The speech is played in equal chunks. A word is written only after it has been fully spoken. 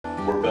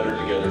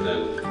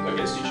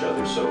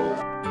other, so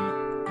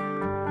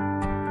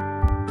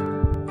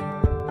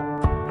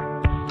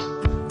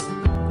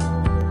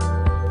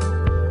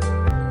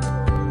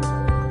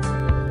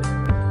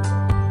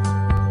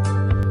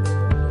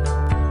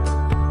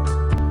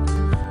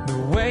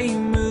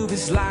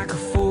like a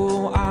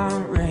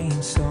full-on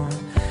rainstorm,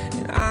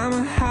 and I'm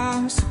a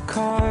house of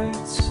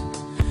cards.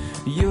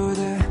 You're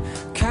the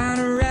kind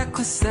of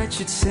reckless that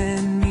you'd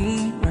send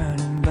me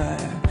running,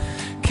 but I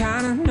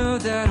kinda know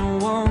that I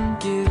won't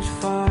get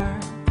far.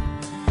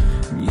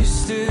 You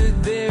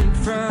stood there in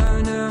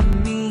front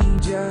of me,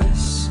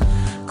 just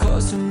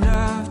close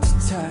enough to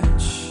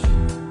touch,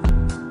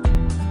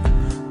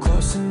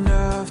 close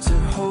enough to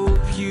hope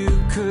you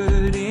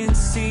couldn't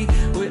see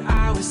what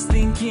I was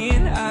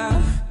thinking of.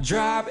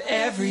 Drop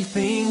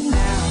everything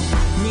now,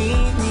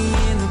 meet me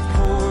in the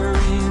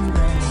pouring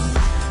rain.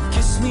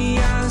 Kiss me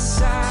on the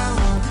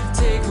sidewalk,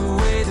 take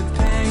away the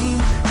pain.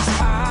 'Cause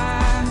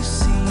I've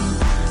seen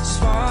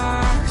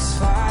sparks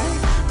fly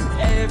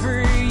whenever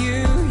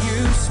you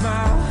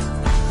smile.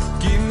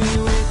 Give me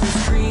with those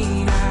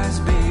green eyes,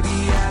 baby,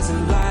 as the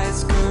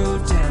lights go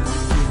down.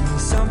 Give me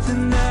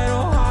something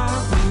that'll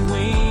haunt me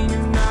when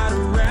you're not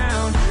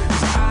around.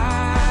 'Cause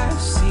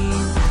I've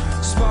seen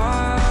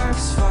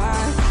sparks fly.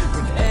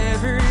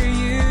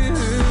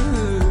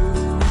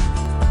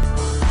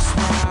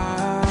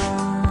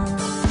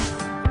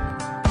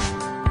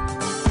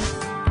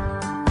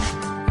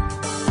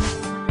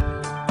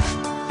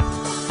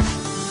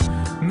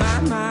 My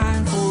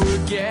mind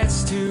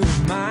forgets to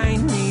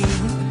remind me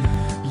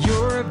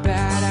you're a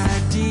bad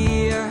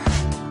idea.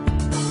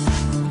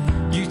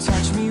 You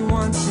touch me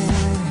once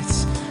and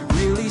it's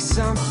really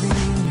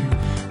something. You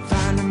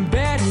find I'm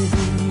better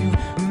than you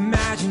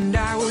imagined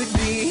I would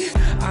be.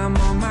 I'm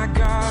on my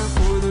guard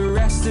for the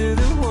rest of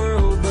the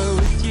world, but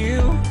with you,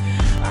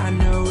 I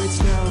know it's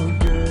no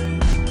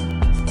good.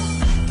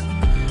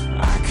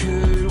 I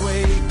could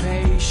wait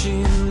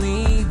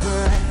patiently,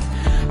 but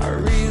I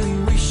really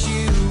wish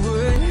you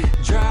would.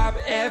 Drop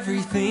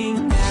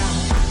everything now,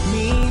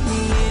 meet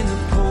me in the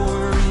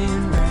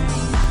pouring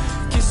rain.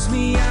 Kiss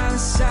me on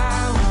the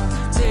sidewalk,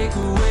 take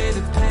away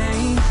the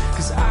pain.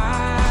 'Cause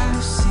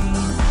I've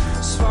seen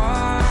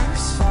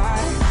sparks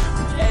fly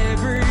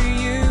whenever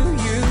you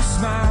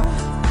smile.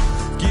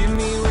 Give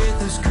me with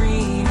those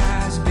green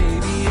eyes,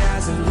 baby,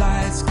 as the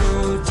lights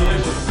go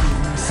dim.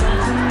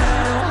 Something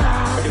that'll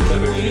haunt me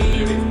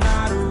when you're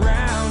not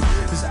around.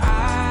 'Cause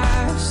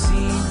I've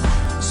seen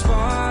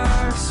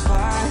sparks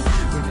fly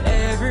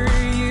whenever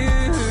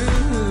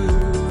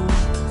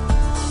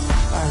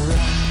I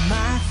run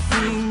my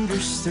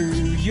fingers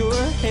through your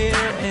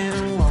hair and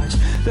watch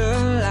the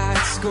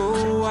lights go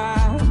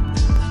wild.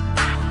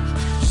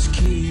 Just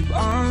keep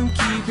on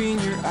keeping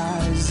your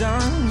eyes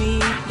on me.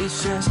 It's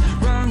just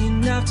wrong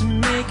enough to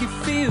make it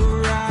feel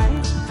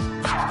right.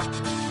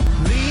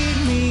 Lead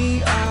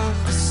me up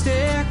the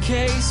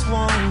staircase,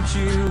 won't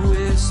you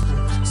whisper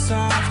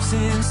soft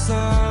and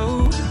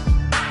slow.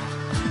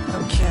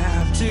 I'm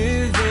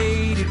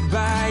captivated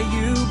by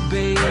you,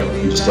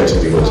 baby. Just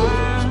texted me,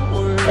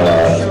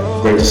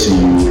 great to see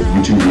you.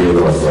 You two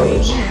really are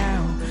brothers.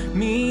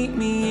 Meet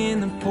me in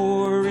the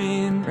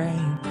pouring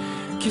rain.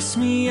 Kiss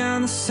me on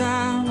the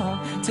sidewalk,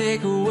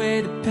 take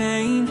away the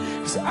pain.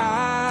 'Cause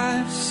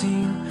I've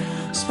seen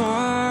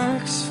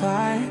sparks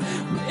fly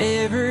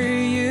whenever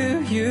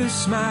you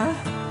smile.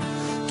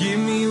 Give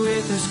me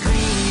with those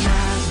green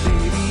eyes,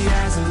 baby,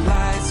 as the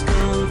lights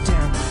go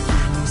down.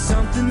 Give me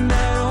something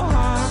that'll